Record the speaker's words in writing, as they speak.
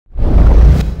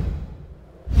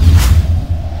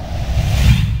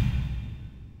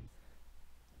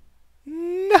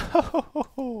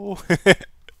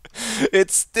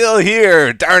It's still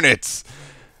here. Darn it.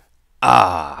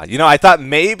 I thought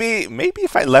maybe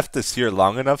if I left this here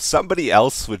long enough, somebody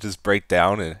else would just break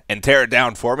down and tear it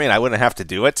down for me, and I wouldn't have to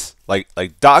do it. Like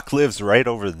Doc lives right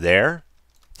over there.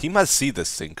 He must see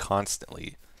this thing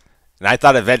constantly. And I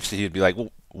thought eventually he'd be like,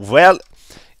 well,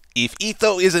 if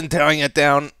Etho isn't tearing it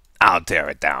down, I'll tear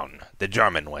it down the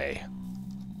German way.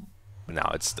 But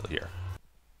now it's still here.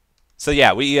 So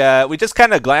yeah, we just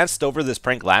kind of glanced over this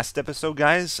prank last episode,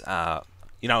 guys.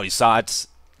 You saw it.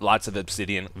 Lots of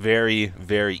obsidian. Very,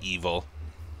 very evil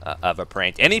of a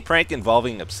prank. Any prank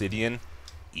involving obsidian,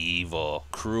 evil,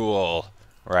 cruel,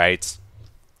 right?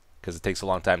 Because it takes a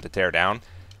long time to tear down.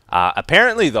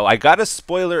 Apparently, though, I got a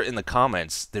spoiler in the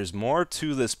comments. There's more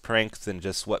to this prank than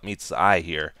just what meets the eye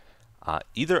here.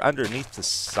 Either underneath the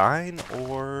sign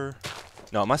or...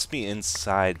 No, it must be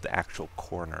inside the actual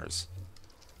corners.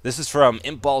 This is from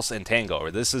Impulse and Tango, or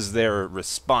this is their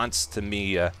response to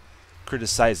me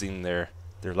criticizing their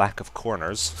lack of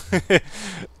corners.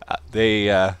 They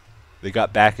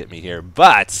got back at me here,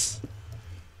 but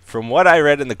from what I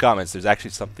read in the comments, there's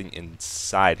actually something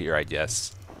inside here, I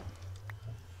guess.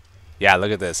 Yeah,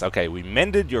 look at this. Okay, we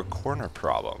mended your corner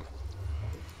problem.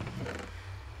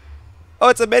 Oh,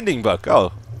 it's a mending book.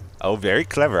 Oh, very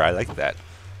clever. I like that.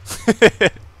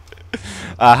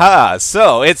 Aha.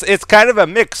 So it's kind of a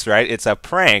mix, right? It's a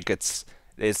prank. It's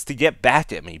to get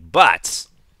back at me, but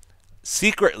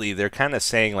secretly they're kind of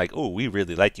saying like, "Oh, we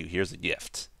really like you. Here's a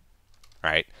gift."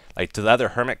 Right? Like to the other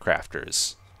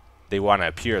Hermitcrafters, they want to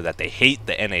appear that they hate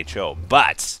the NHO,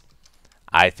 but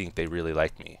I think they really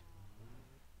like me.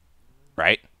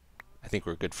 Right? I think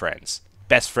we're good friends.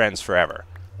 Best friends forever.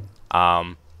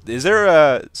 Is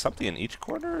there something in each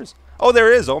corner? Oh,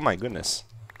 there is. Oh my goodness.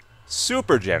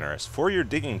 Super generous. For your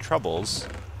digging troubles.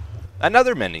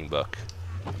 Another mending book.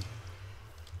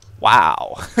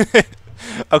 Wow.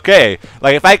 Okay.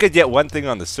 Like if I could get one thing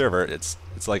on the server, it's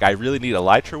like I really need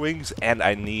elytra wings and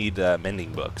I need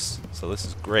mending books. So this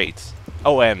is great.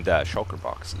 Oh, and shulker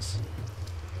boxes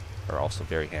are also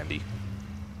very handy.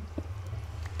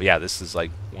 But yeah, this is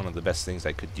like one of the best things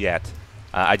I could get.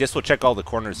 I just will check all the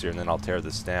corners here and then I'll tear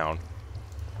this down.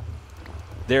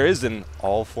 There is in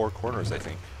all four corners, I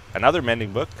think. Another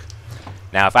mending book.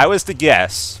 Now, if I was to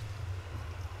guess,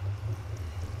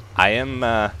 I am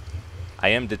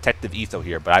Detective Etho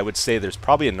here, but I would say there's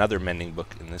probably another mending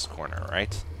book in this corner,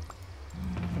 right?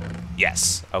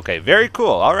 Yes. Okay, very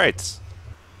cool. All right.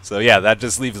 So yeah, that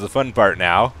just leaves the fun part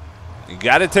now. You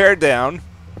gotta tear it down.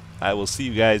 I will see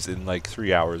you guys in like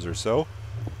 3 hours or so.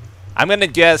 I'm gonna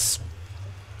guess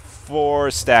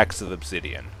 4 stacks of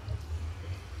obsidian.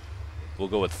 We'll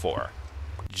go with 4.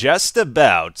 Just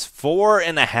about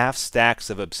 4.5 stacks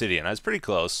of obsidian. That's pretty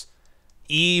close.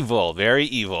 Evil, very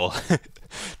evil.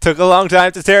 Took a long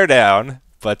time to tear down,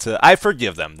 but I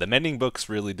forgive them. The mending books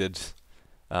really did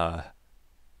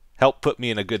help put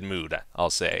me in a good mood, I'll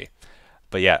say.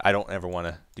 But yeah, I don't ever want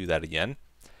to do that again.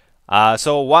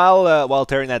 So while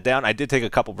tearing that down, I did take a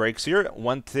couple breaks here.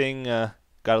 One thing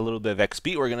got a little bit of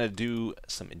XP. We're gonna do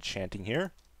some enchanting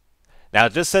here. Now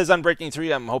it just says Unbreaking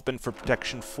 3. I'm hoping for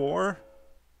Protection 4.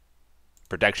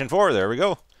 Protection 4. There we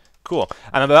go. Cool.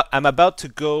 I'm about to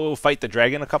go fight the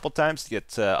dragon a couple times to get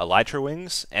elytra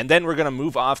wings, and then we're gonna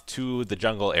move off to the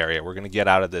jungle area. We're gonna get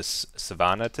out of this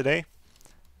savannah today.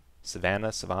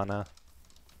 Savannah.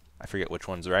 I forget which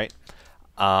one's right.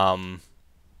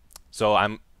 So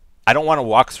I don't want to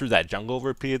walk through that jungle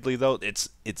repeatedly though. It's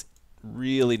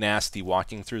really nasty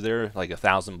walking through there, like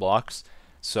 1,000 blocks.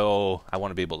 So I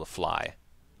want to be able to fly.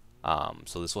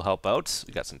 So this will help out.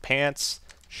 We got some pants.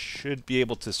 Should be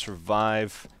able to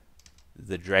survive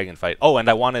the dragon fight. Oh, and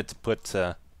I wanted to put...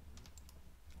 I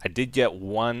did get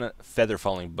one feather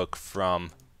falling book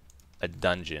from a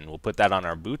dungeon. We'll put that on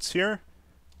our boots here,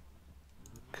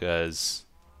 because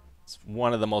it's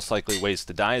one of the most likely ways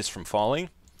to die is from falling.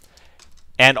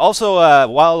 And also,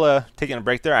 while taking a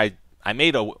break there, I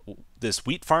made this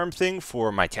wheat farm thing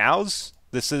for my cows.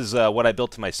 This is what I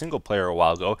built to my single player a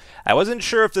while ago. I wasn't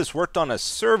sure if this worked on a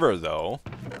server, though.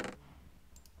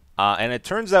 And it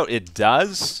turns out it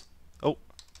does. Oh,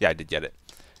 yeah, I did get it.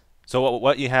 So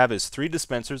what you have is 3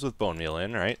 dispensers with bone meal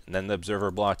in, right? And then the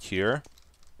observer block here.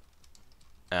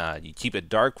 You keep it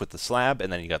dark with the slab,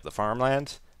 and then you got the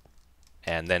farmland.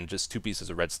 And then just 2 pieces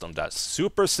of redstone dust.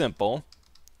 Super simple.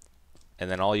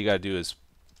 And then all you got to do is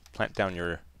plant down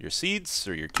your seeds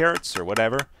or your carrots or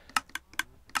whatever.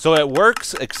 So it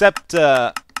works, except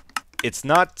it's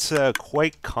not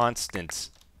quite constant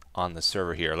on the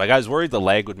server here. Like, I was worried the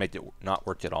lag would make it not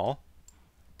work at all.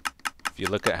 If you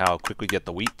look at how quick we get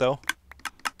the wheat, though.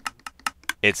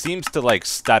 it seems to like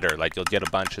stutter. Like you'll get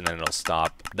a bunch and then it'll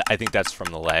stop. I think that's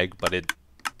from the lag, but it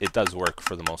does work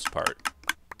for the most part.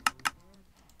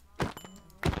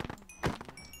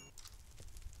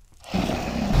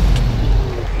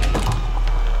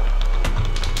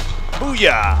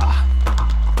 Booyah!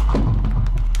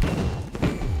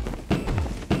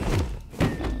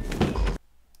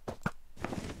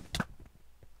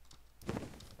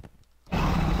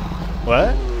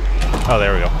 What? Oh,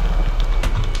 there we go.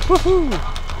 Woohoo!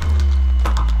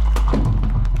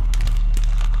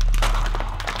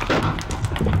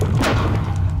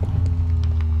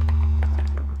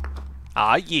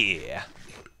 Ah, yeah.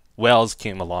 Wells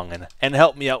came along and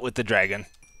helped me out with the dragon.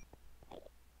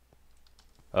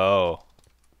 Oh.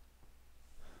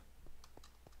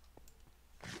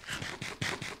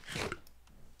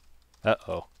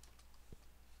 Uh-oh.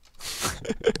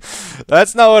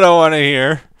 That's not what I want to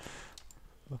hear.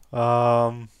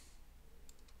 Well,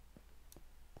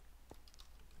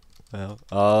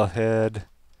 I'll head.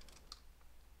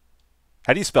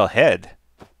 How do you spell head?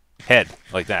 Head,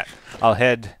 like that. I'll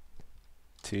head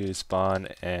to spawn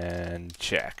and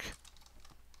check.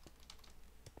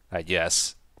 I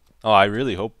guess. Oh, I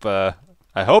really hope, I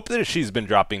hope that she's been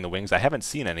dropping the wings. I haven't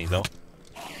seen any, though.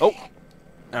 Oh!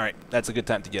 Alright, that's a good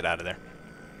time to get out of there.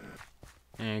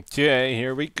 Okay,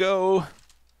 here we go.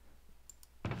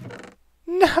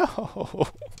 No!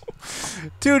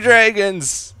 2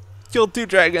 dragons! Killed 2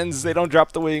 dragons. They don't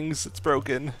drop the wings. It's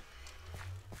broken.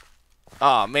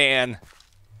 Aw, man.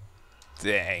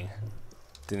 Dang.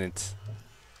 Didn't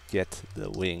get the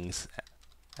wings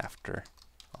after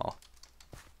all.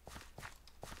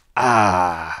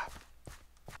 Ah!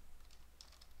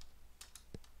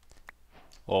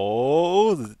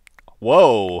 Oh!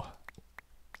 Whoa!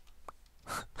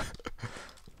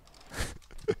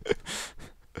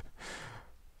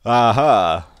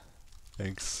 Aha!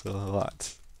 Thanks a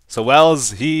lot. So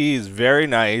Wells, he's very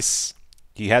nice.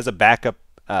 He has a backup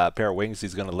pair of wings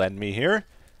he's going to lend me here.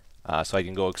 So I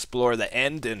can go explore the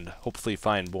end and hopefully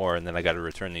find more, and then I got to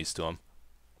return these to him.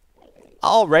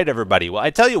 Alright, everybody. Well,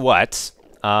 I tell you what.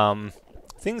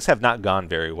 Things have not gone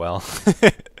very well.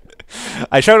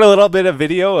 I showed a little bit of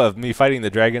video of me fighting the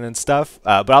dragon and stuff,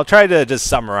 but I'll try to just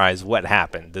summarize what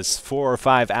happened. This 4 or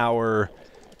 5 hour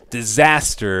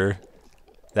disaster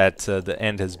that the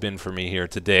end has been for me here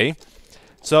today.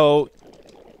 So,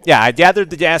 yeah, I gathered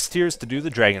the gas tiers to do the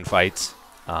dragon fights.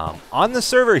 On the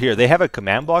server here, they have a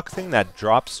command block thing that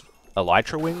drops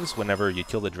elytra wings whenever you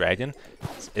kill the dragon.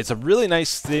 It's a really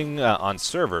nice thing on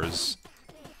servers,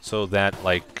 so that,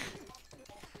 like,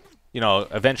 you know,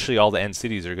 eventually all the end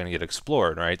cities are going to get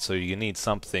explored, right? So you need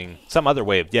some other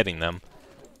way of getting them.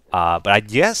 But I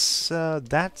guess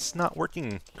that's not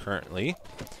working currently.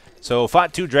 So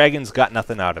fought 2 dragons, got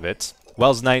nothing out of it.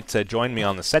 Wells Knight joined me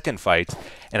on the second fight,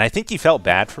 and I think he felt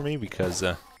bad for me because,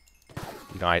 you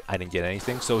know, I didn't get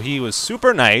anything. So he was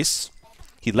super nice.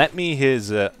 He lent me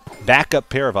his backup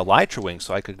pair of elytra wings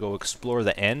so I could go explore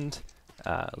the end,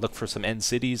 look for some end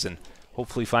cities, and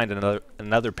hopefully find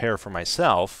another pair for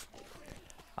myself.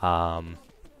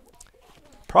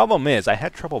 Problem is, I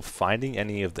had trouble finding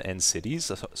any of the end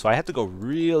cities, so I had to go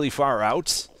really far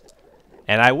out.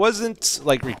 And I wasn't,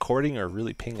 like, recording or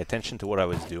really paying attention to what I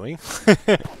was doing.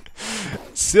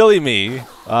 Silly me.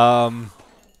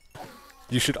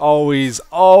 You should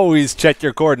always check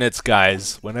your coordinates,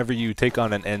 guys, whenever you take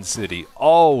on an end city.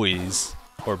 Always.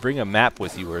 Or bring a map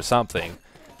with you or something.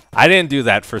 I didn't do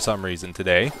that for some reason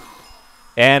today.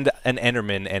 And an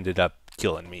Enderman ended up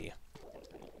killing me.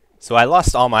 So I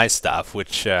lost all my stuff,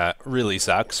 which really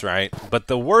sucks, right? But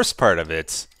the worst part of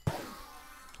it,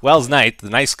 Wells Knight, the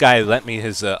nice guy who lent me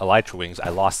his elytra wings, I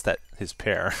lost his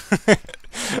pair.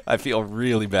 I feel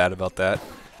really bad about that.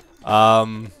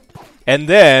 And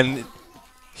then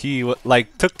he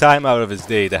like took time out of his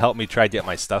day to help me try to get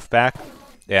my stuff back.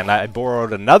 And I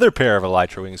borrowed another pair of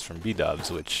elytra wings from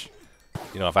B-Dubs, which,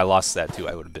 you know, if I lost that too,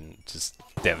 I would have been just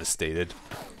devastated.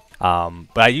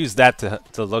 But I used that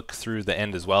to look through the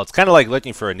end as well. It's kind of like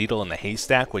looking for a needle in the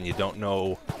haystack when you don't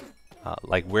know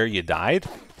like where you died.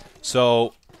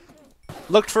 So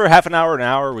looked for half an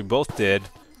hour, we both did.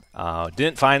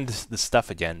 Didn't find the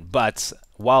stuff again, but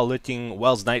while looking,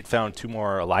 Wells Knight found 2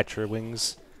 more elytra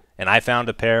wings, and I found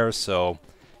a pair, so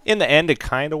in the end it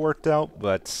kind of worked out,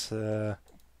 but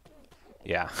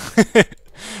yeah.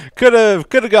 could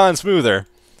have gone smoother.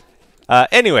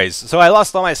 Anyways, so I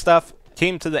lost all my stuff.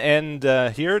 Came to the end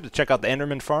here to check out the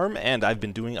Enderman farm, and I've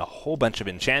been doing a whole bunch of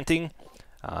enchanting.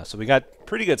 So we got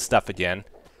pretty good stuff again.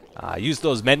 Used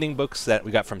those mending books that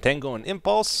we got from Tango and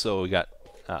Impulse, so we got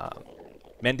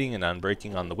mending and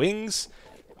unbreaking on the wings.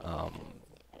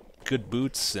 Good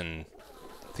boots and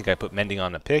think I put mending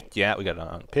on the pick. Yeah, we got it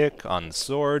on the pick, on the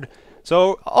sword.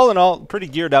 So all in all, pretty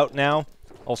geared out now.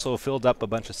 Also filled up a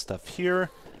bunch of stuff here.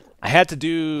 I had to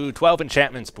do 12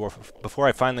 enchantments before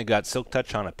I finally got Silk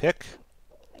Touch on a pick.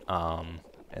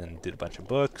 And did a bunch of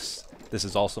books. This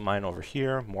is also mine over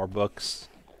here. More books.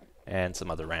 And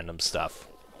some other random stuff.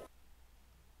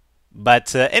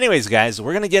 But anyways, guys,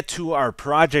 we're going to get to our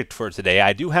project for today.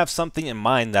 I do have something in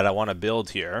mind that I want to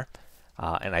build here.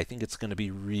 And I think it's going to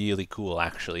be really cool,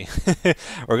 actually.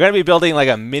 We're going to be building like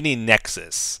a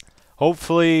Mini-Nexus.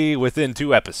 Hopefully within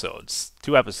 2 episodes.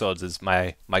 2 episodes is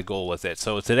my goal with it.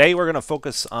 So today we're going to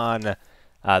focus on the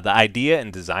idea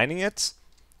and designing it.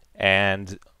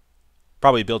 And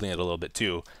probably building it a little bit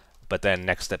too. But then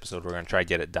next episode we're going to try to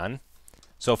get it done.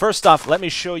 So first off, let me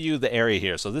show you the area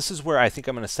here. So this is where I think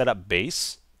I'm going to set up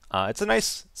base. It's a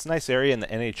nice area in the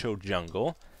NHO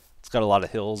jungle. It's got a lot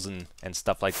of hills and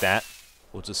stuff like that.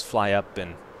 We'll just fly up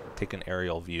and take an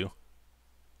aerial view.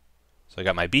 So I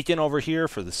got my beacon over here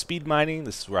for the speed mining.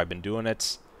 This is where I've been doing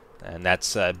it. And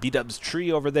that's B-Dub's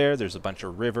tree over there. There's a bunch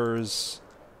of rivers,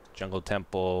 jungle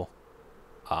temple,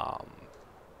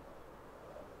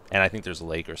 and I think there's a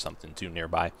lake or something too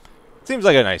nearby. Seems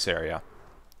like a nice area.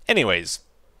 Anyways,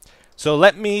 so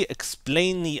let me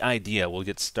explain the idea. We'll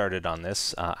get started on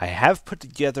this. I have put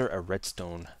together a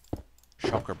redstone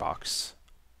shulker box.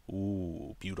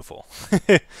 Ooh, beautiful.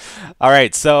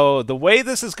 Alright, so the way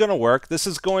this is going to work, this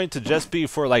is going to just be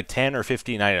for like 10 or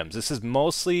 15 items. This is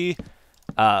mostly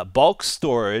bulk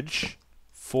storage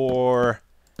for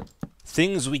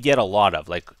things we get a lot of,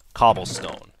 like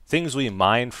cobblestone. Things we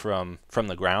mine from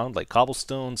the ground, like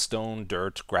cobblestone, stone,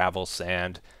 dirt, gravel,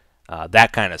 sand,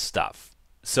 that kind of stuff.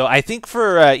 So I think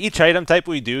for each item type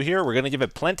we do here, we're going to give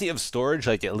it plenty of storage,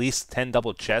 like at least 10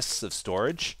 double chests of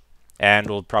storage. And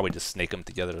we'll probably just snake them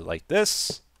together like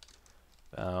this.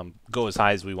 Go as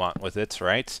high as we want with it,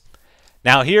 right?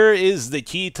 Now here is the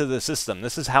key to the system.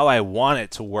 This is how I want it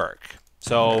to work.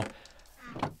 So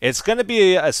it's going to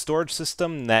be a storage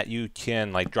system that you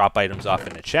can like drop items off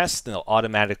in a chest, and they'll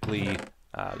automatically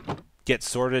get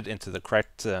sorted into the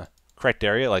correct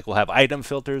area. Like we'll have item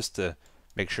filters to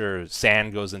make sure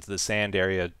sand goes into the sand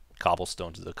area,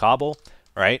 cobblestone to the cobble,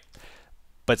 right?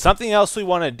 But something else we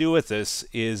want to do with this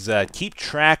is keep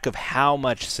track of how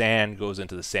much sand goes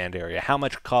into the sand area, how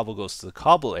much cobble goes to the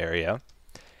cobble area.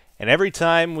 And every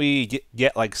time we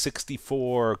get like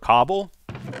 64 cobble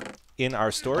in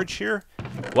our storage here,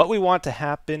 what we want to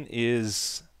happen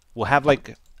is we'll have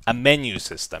like a menu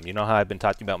system. You know how I've been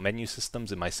talking about menu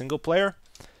systems in my single player?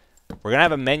 We're going to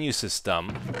have a menu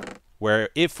system where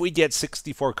if we get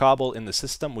 64 cobble in the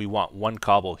system, we want 1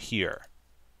 cobble here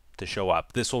to show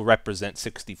up. This will represent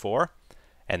 64.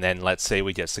 And then let's say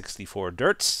we get 64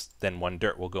 dirts, then 1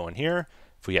 dirt will go in here.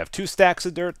 If we have 2 stacks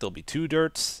of dirt, there'll be 2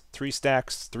 dirts, 3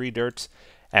 stacks, 3 dirts.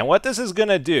 And what this is going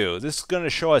to do, this is going to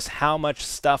show us how much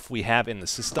stuff we have in the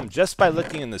system. Just by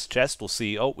looking in this chest, we'll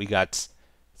see, oh, we got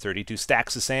 32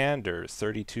 stacks of sand or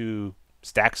 32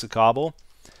 stacks of cobble.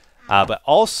 But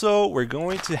also, we're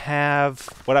going to have,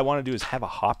 what I want to do is have a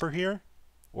hopper here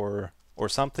or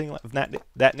something of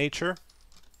that nature.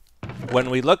 When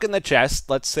we look in the chest,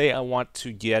 let's say I want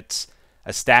to get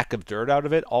a stack of dirt out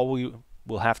of it. All we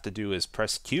will have to do is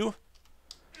press Q.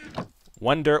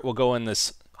 1 dirt will go in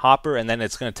this hopper, and then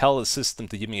it's going to tell the system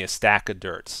to give me a stack of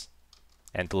dirt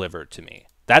and deliver it to me.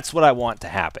 That's what I want to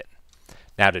happen.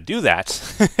 Now to do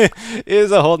that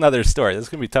is a whole nother story. This is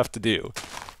going to be tough to do.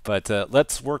 But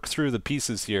let's work through the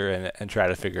pieces here and try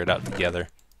to figure it out together.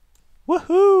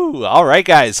 Woohoo! Alright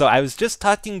guys, so I was just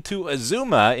talking to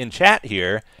Azuma in chat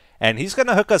here, and he's going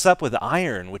to hook us up with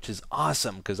iron, which is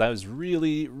awesome because I was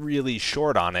really, really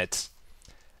short on it.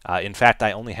 In fact,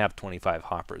 I only have 25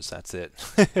 hoppers. That's it.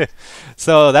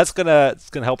 So that's gonna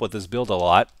help with this build a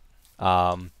lot.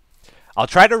 I'll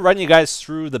try to run you guys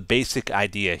through the basic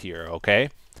idea here, okay?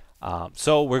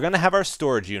 So we're gonna have our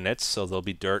storage units. So there'll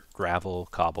be dirt, gravel,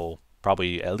 cobble,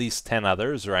 probably at least 10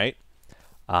 others, right?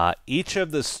 Each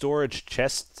of the storage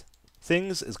chest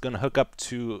things is gonna hook up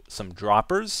to some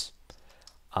droppers.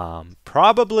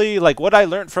 Probably like what I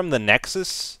learned from the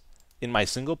Nexus in my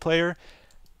single player.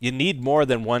 You need more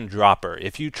than 1 dropper.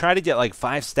 If you try to get like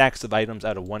 5 stacks of items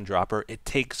out of 1 dropper, it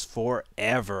takes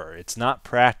forever. It's not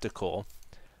practical.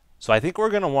 So I think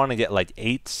we're going to want to get like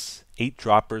 8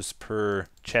 droppers per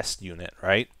chest unit,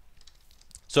 right?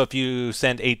 So if you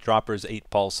send 8 droppers, 8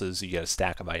 pulses, you get a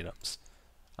stack of items,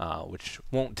 which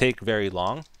won't take very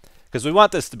long because we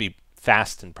want this to be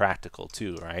fast and practical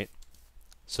too, right?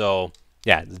 So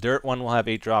yeah, the dirt one will have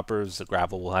 8 droppers, the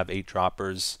gravel will have 8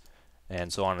 droppers,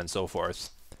 and so on and so forth.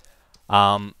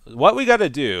 What we got to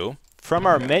do from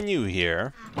our menu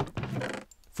here,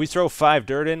 if we throw 5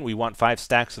 dirt in, we want 5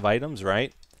 stacks of items,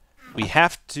 right? We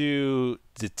have to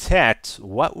detect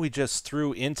what we just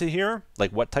threw into here,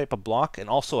 like what type of block, and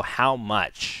also how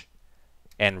much,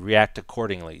 and react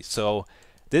accordingly. So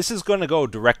this is going to go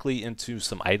directly into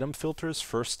some item filters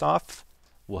first off.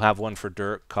 We'll have one for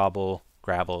dirt, cobble,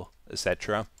 gravel,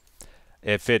 etc.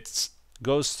 If it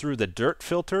goes through the dirt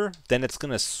filter, then it's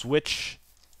going to switch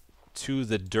to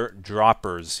the dirt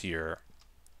droppers here.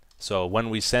 So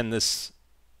when we send this,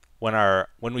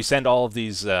 when we send all of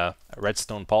these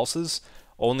redstone pulses,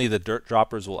 only the dirt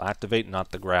droppers will activate,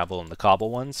 not the gravel and the cobble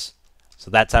ones.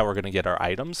 So that's how we're going to get our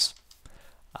items.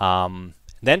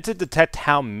 Then to detect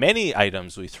how many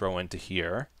items we throw into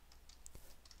here,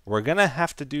 we're going to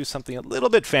have to do something a little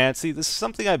bit fancy. This is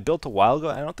something I built a while ago.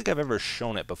 I don't think I've ever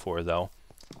shown it before, though.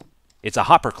 It's a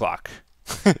hopper clock.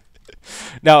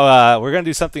 Now, we're going to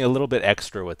do something a little bit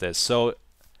extra with this. So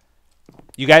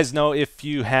you guys know if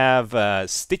you have a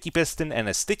sticky piston and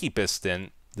a sticky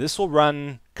piston, this will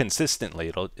run consistently.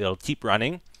 It'll keep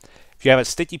running. If you have a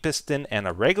sticky piston and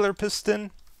a regular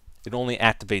piston, it only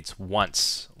activates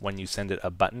once when you send it a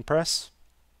button press.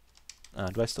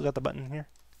 Do I still got the button here?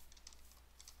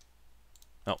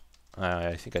 No,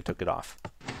 I think I took it off.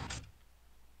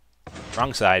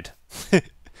 Wrong side.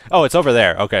 Oh, it's over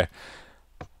there. Okay.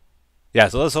 Yeah,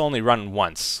 so this will only run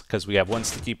once because we have one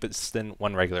sticky piston,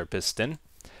 one regular piston.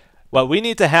 What we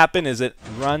need to happen is it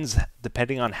runs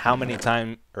depending on how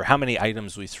many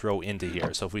items we throw into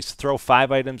here. So if we throw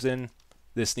 5 items in,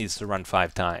 this needs to run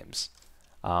 5 times.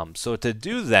 So to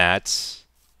do that,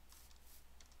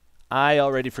 I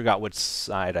already forgot which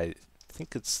side. I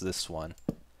think it's this one.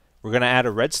 We're going to add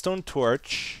a redstone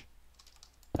torch,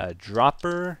 a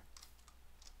dropper.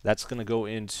 That's going to go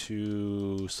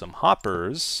into some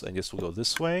hoppers. I guess we'll go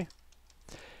this way.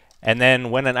 And then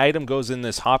when an item goes in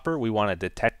this hopper, we want to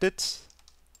detect it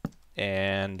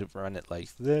and run it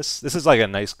like this. This is like a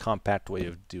nice compact way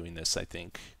of doing this, I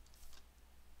think.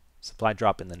 Supply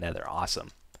drop in the nether.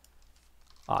 Awesome.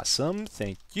 Awesome.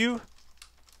 Thank you.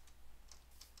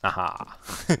 Aha.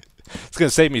 It's going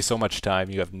to save me so much time.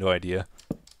 You have no idea.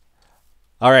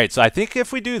 All right. So I think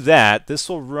if we do that, this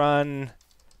will run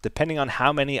depending on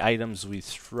how many items we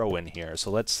throw in here.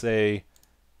 So let's say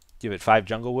give it 5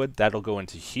 jungle wood. That'll go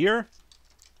into here.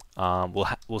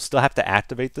 We'll still have to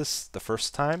activate this the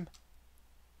first time.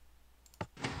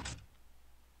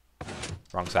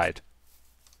 Wrong side.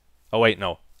 Oh wait,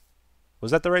 no.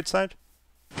 Was that the right side?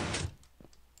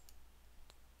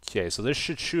 Okay, so this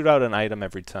should shoot out an item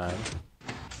every time.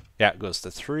 Yeah, it goes to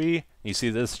 3. You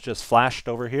see this just flashed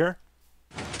over here.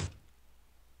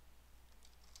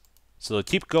 So they'll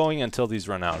keep going until these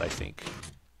run out, I think.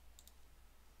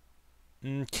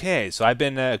 Okay, so I've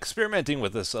been experimenting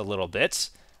with this a little bit.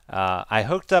 I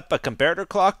hooked up a comparator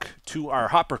clock to our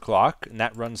hopper clock, and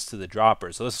that runs to the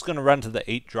dropper. So this is going to run to the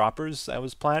 8 droppers I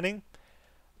was planning.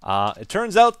 It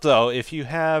turns out, though, if you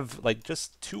have like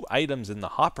just 2 items in the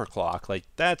hopper clock, like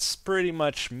that's pretty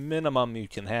much minimum you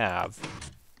can have.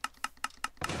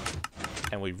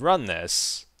 And we run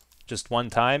this just one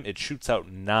time, it shoots out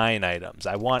 9 items.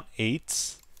 I want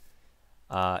 8.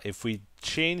 If we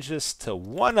change this to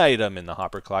 1 item in the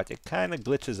hopper clock, it kind of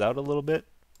glitches out a little bit.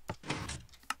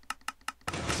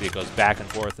 See, it goes back and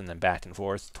forth and then back and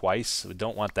forth twice. So we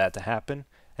don't want that to happen.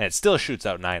 And it still shoots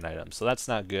out 9 items, so that's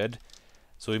not good.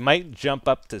 So we might jump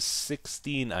up to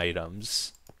 16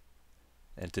 items.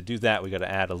 And to do that, we got to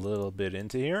add a little bit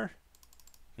into here.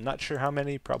 I'm not sure how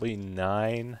many, probably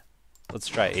 9. Let's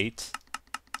try 8.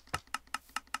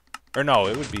 Or no,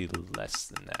 it would be less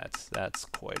than that. That's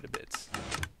quite a bit.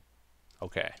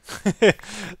 Okay.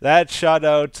 That shot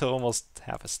out to almost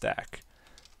half a stack.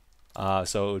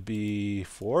 So it would be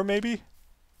 4 maybe?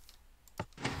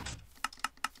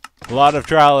 A lot of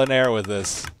trial and error with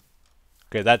this.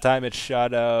 Okay, that time it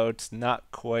shot out not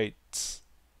quite.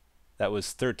 That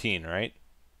was 13, right?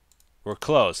 We're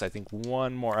close. I think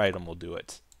 1 more item will do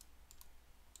it.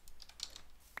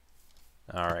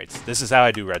 Alright, this is how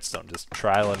I do redstone, just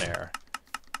trial and error.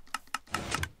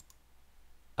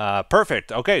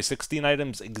 Perfect. Okay, 16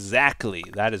 items exactly.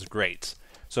 That is great.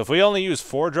 So if we only use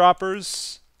 4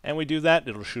 droppers and we do that,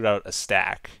 it'll shoot out a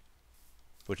stack,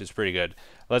 which is pretty good.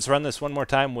 Let's run this one more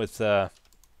time with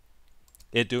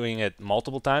it doing it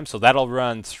multiple times. So that'll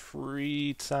run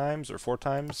 3 times or 4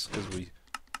 times because we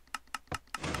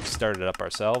started it up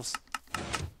ourselves.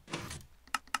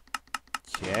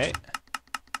 Okay.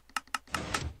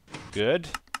 Good.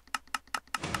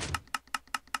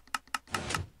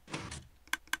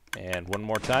 And 1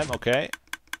 more time. Okay.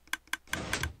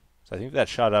 So I think that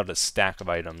shot out a stack of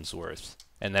items worth.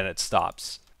 And then it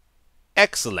stops.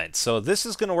 Excellent. So this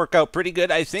is going to work out pretty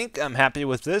good, I think. I'm happy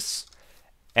with this.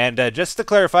 And just to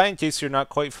clarify, in case you're not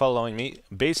quite following me,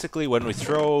 basically when we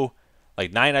throw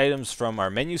like 9 items from our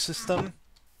menu system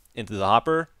into the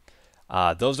hopper,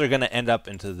 those are going to end up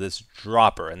into this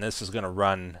dropper. And this is going to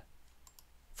run,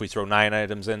 if we throw 9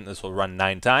 items in, this will run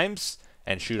 9 times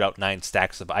and shoot out 9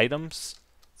 stacks of items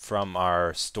from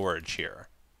our storage here,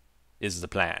 is the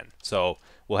plan. So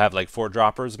we'll have like 4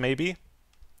 droppers maybe,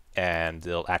 and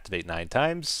they'll activate 9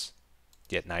 times,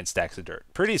 get 9 stacks of dirt.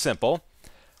 Pretty simple.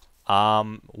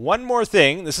 One more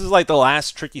thing. This is like the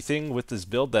last tricky thing with this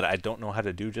build that I don't know how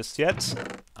to do just yet.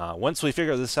 Once we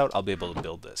figure this out, I'll be able to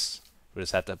build this. We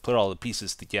just have to put all the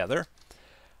pieces together.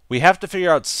 We have to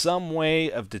figure out some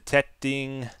way of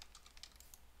detecting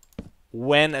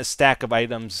when a stack of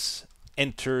items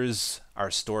enters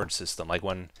our storage system, like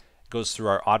when it goes through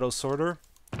our auto sorter.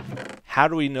 How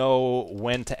do we know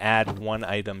when to add 1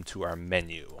 item to our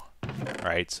menu? All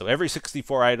right, so every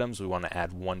 64 items, we want to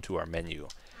add 1 to our menu.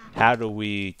 How do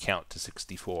we count to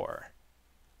 64?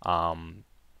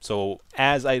 So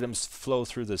as items flow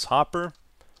through this hopper,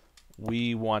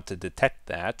 we want to detect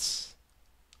that.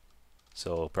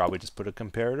 So probably just put a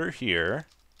comparator here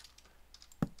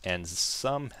and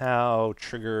somehow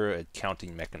trigger a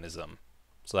counting mechanism.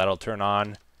 So that'll turn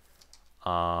on.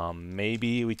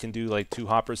 Maybe we can do like 2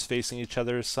 hoppers facing each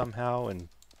other somehow and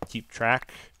keep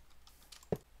track.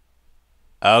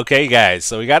 Okay guys,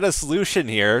 so we got a solution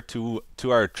here to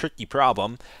our tricky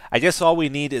problem. I guess all we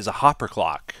need is a hopper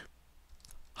clock.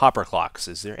 Hopper clocks,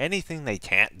 is there anything they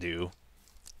can't do?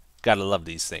 Gotta love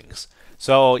these things.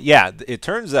 So yeah, it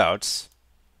turns out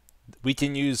we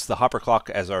can use the hopper clock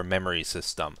as our memory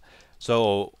system.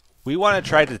 So we want to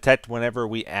try to detect whenever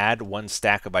we add 1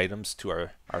 stack of items to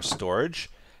our storage.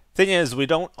 Thing is, we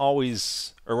don't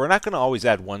always, or we're not going to always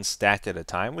add 1 stack at a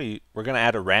time. We're going to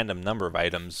add a random number of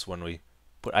items when we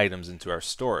put items into our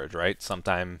storage, right?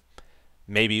 Sometime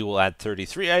maybe we'll add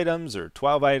 33 items or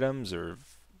 12 items or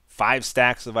 5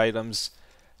 stacks of items.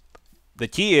 The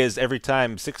key is every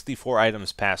time 64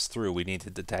 items pass through, we need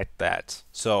to detect that.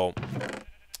 So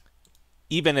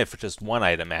even if just 1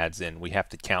 item adds in, we have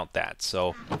to count that.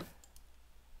 So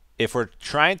if we're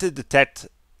trying to detect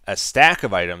a stack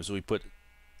of items, we put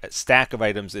a stack of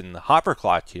items in the hopper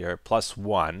clock here, plus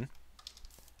 1.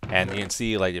 And you can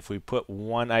see, like, if we put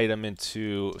 1 item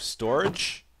into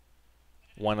storage,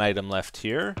 1 item left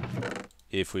here.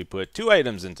 If we put 2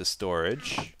 items into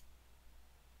storage,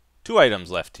 2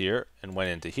 items left here and went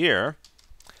into here.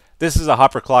 This is a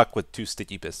hopper clock with 2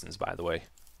 sticky pistons, by the way.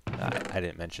 I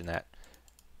didn't mention that.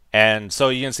 And so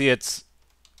you can see it's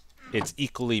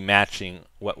equally matching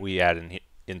what we add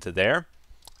into there.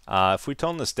 If we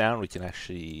tone this down, we can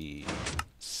actually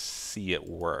see it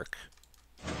work.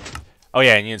 Oh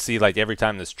yeah, and you can see like every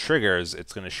time this triggers,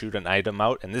 it's going to shoot an item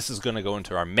out, and this is going to go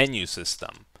into our menu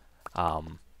system.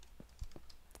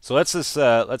 So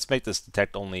let's make this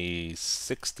detect only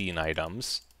 16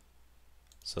 items,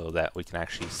 so that we can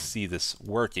actually see this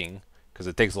working, because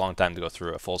it takes a long time to go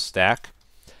through a full stack.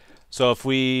 So if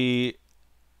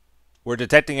we're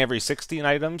detecting every 16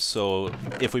 items, so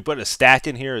if we put a stack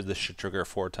in here, this should trigger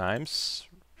 4 times.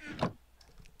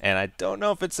 And I don't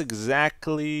know if it's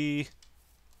exactly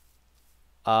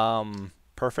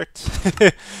perfect.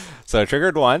 So it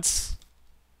triggered once,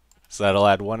 so that'll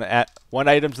add one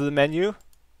item to the menu.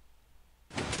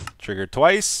 Triggered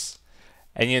twice,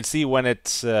 and you can see when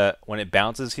it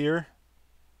bounces here,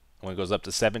 when it goes up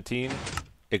to 17,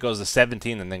 it goes to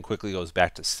 17 and then quickly goes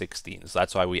back to 16. So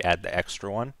that's why we add the extra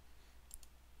one.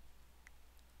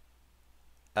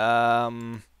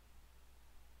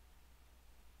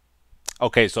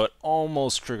 Okay, so it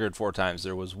almost triggered 4 times.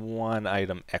 There was 1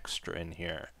 item extra in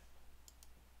here.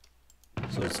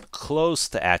 So it's close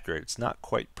to accurate. It's not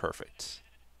quite perfect.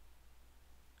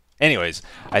 Anyways,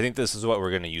 I think this is what we're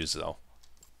going to use, though.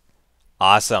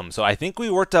 Awesome. So I think we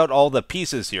worked out all the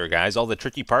pieces here, guys, all the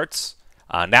tricky parts.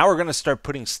 Now we're going to start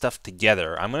putting stuff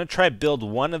together. I'm going to try build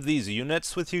one of these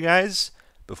units with you guys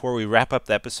before we wrap up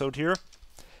the episode here.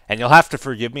 And you'll have to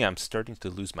forgive me, I'm starting to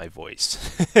lose my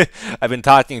voice. I've been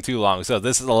talking too long, so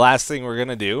this is the last thing we're going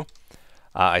to do.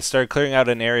 I started clearing out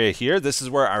an area here. This is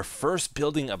where our first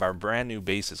building of our brand new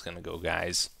base is going to go,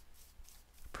 guys.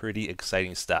 Pretty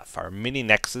exciting stuff. Our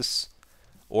Mini-Nexus,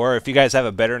 or if you guys have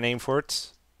a better name for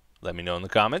it, let me know in the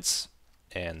comments,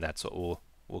 and that's what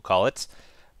we'll call it.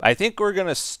 I think we're going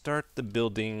to start the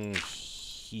building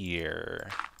here,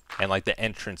 and like the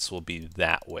entrance will be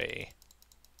that way.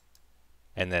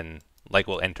 And then, like,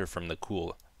 we'll enter from the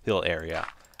cool hill area,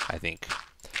 I think.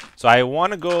 So I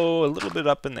want to go a little bit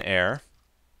up in the air.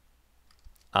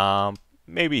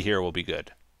 Maybe here will be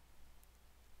good.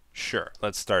 Sure,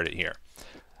 let's start it here.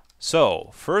 So,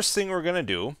 first thing we're going to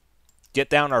do, get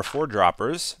down our 4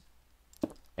 droppers.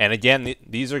 And again,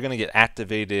 these are going to get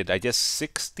activated, I guess,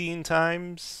 16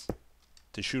 times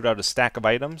to shoot out a stack of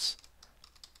items.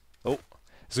 Oh,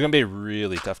 this is going to be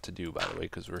really tough to do, by the way,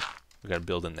 because we got to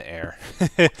build in the air.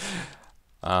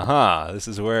 This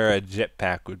is where a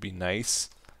jetpack would be nice.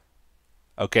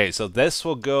 Okay, so this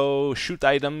will go shoot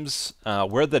items.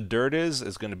 Where the dirt is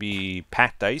going to be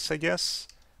packed ice, I guess.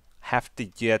 Have to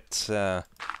get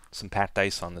some packed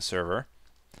ice on the server.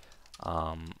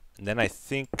 And then I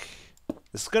think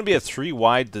this is going to be a 3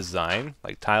 wide design,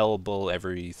 like tileable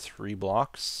every 3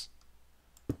 blocks.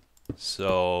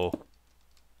 So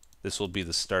this will be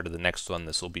the start of the next one.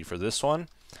 This will be for this one.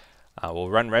 We'll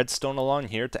run redstone along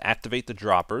here to activate the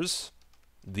droppers.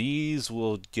 These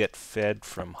will get fed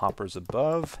from hoppers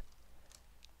above.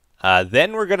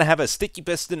 Then we're going to have a sticky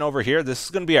piston over here. This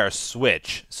is going to be our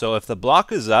switch. So if the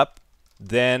block is up,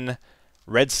 then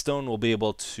redstone will be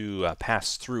able to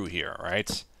pass through here,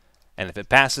 right? And if it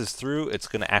passes through, it's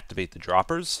going to activate the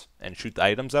droppers and shoot the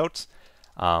items out.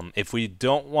 If we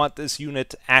don't want this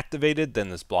unit activated, then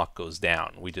this block goes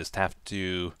down. We just have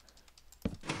to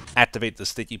activate the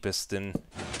sticky piston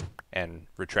and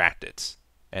retract it.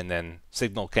 And then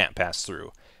signal can't pass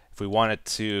through. If we want it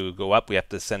to go up, we have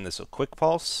to send this a quick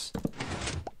pulse,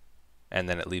 and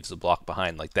then it leaves the block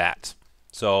behind like that.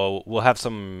 So we'll have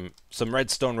some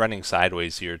redstone running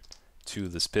sideways here to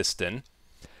this piston.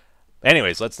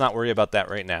 Anyways, let's not worry about that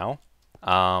right now.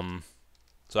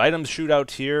 So items shoot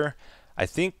out here. I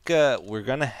think we're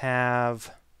gonna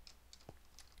have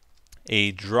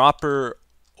a dropper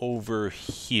over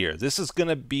here. This is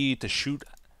gonna be to shoot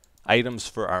items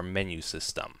for our menu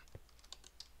system.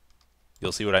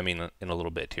 You'll see what I mean in a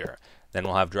little bit here. Then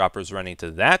we'll have droppers running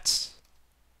to that.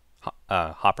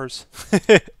 Hoppers.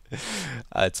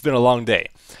 It's been a long day.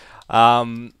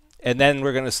 And then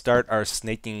we're going to start our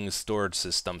snaking storage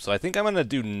system. So I think I'm going to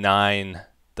do 9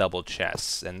 double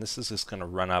chests. And this is just going to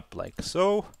run up like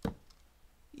so.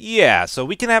 Yeah, so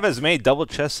we can have as many double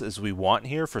chests as we want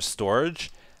here for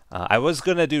storage. I was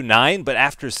going to do 9, but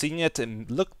after seeing it, it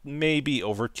looked maybe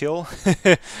overkill.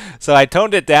 So I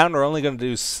toned it down. We're only going to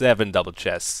do 7 double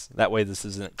chests. That way this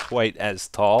isn't quite as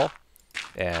tall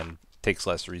and takes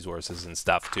less resources and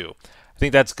stuff too. I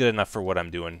think that's good enough for what I'm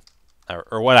doing,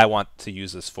 or what I want to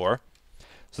use this for.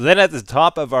 So then at the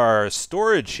top of our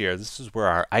storage here, this is where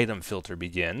our item filter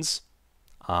begins.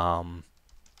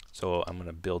 So I'm going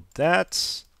to build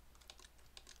that.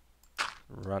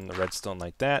 Run the redstone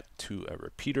like that to a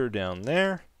repeater down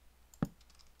there.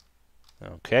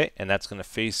 Okay, and that's going to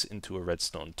face into a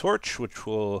redstone torch, which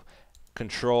will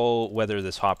control whether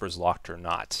this hopper is locked or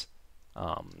not.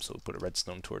 So we'll put a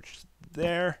redstone torch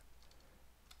there.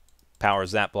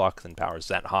 Powers that block, then powers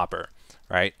that hopper,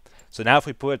 right? So now if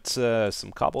we put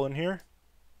some cobble in here,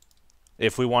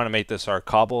 if we want to make this our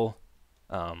cobble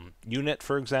unit,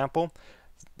 for example,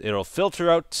 it'll filter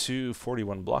out to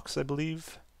 41 blocks, I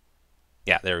believe.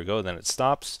 Yeah, there we go. Then it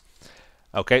stops.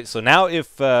 Okay, so now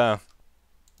if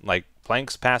like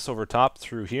planks pass over top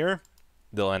through here,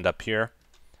 they'll end up here.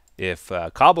 If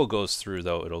cobble goes through,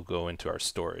 though, it'll go into our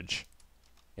storage,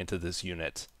 into this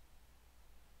unit.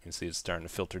 You can see it's starting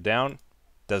to filter down.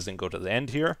 Doesn't go to the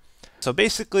end here. So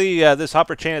basically, this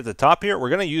hopper chain at the top here, we're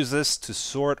going to use this to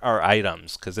sort our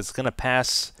items, because it's going to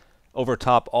pass over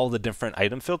top all the different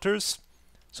item filters.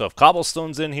 So if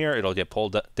cobblestone's in here, it'll get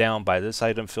pulled down by this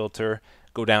item filter,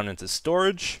 go down into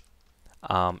storage.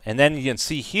 And then you can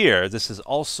see here, this is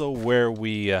also where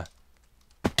we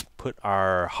put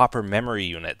our hopper memory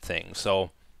unit thing.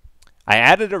 So I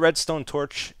added a redstone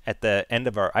torch at the end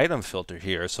of our item filter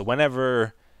here. So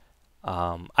whenever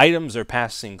items are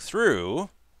passing through,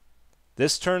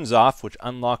 this turns off, which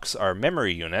unlocks our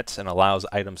memory unit and allows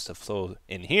items to flow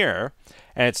in here,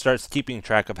 and it starts keeping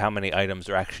track of how many items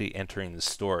are actually entering the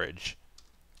storage.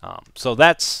 So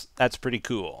that's pretty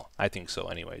cool. I think so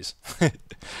anyways.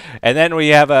 And then we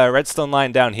have a redstone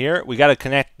line down here. We got to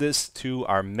connect this to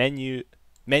our menu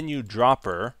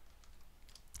dropper.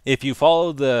 If you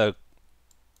follow the,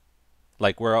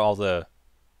 like where all the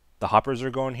hoppers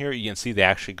are going here, you can see they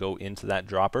actually go into that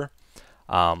dropper.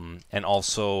 And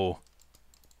also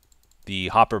the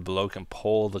hopper below can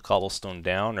pull the cobblestone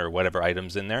down or whatever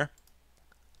items in there.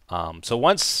 So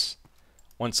once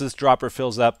this dropper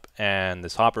fills up and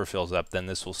this hopper fills up, then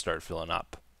this will start filling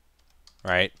up,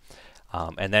 right?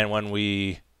 And then when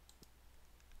we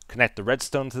connect the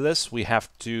redstone to this, we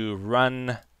have to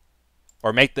run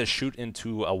or make this shoot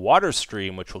into a water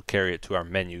stream, which will carry it to our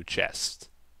menu chest.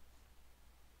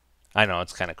 I know,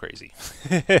 it's kind of crazy.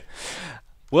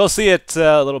 We'll see it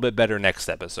a little bit better next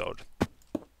episode.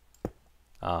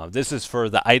 This is for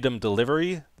the item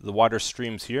delivery, the water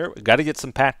streams here. We've got to get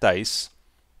some packed ice,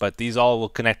 but these all will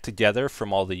connect together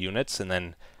from all the units and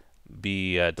then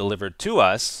be delivered to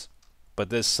us. But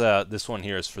this one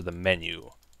here is for the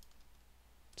menu.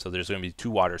 So there's going to be 2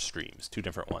 water streams, 2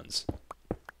 different ones.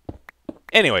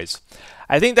 Anyways,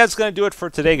 I think that's going to do it for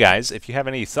today, guys. If you have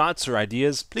any thoughts or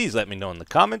ideas, please let me know in the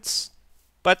comments.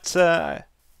 But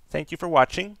thank you for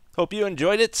watching. Hope you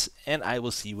enjoyed it, and I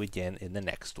will see you again in the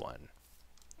next one.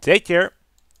 Take care.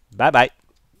 Bye-bye.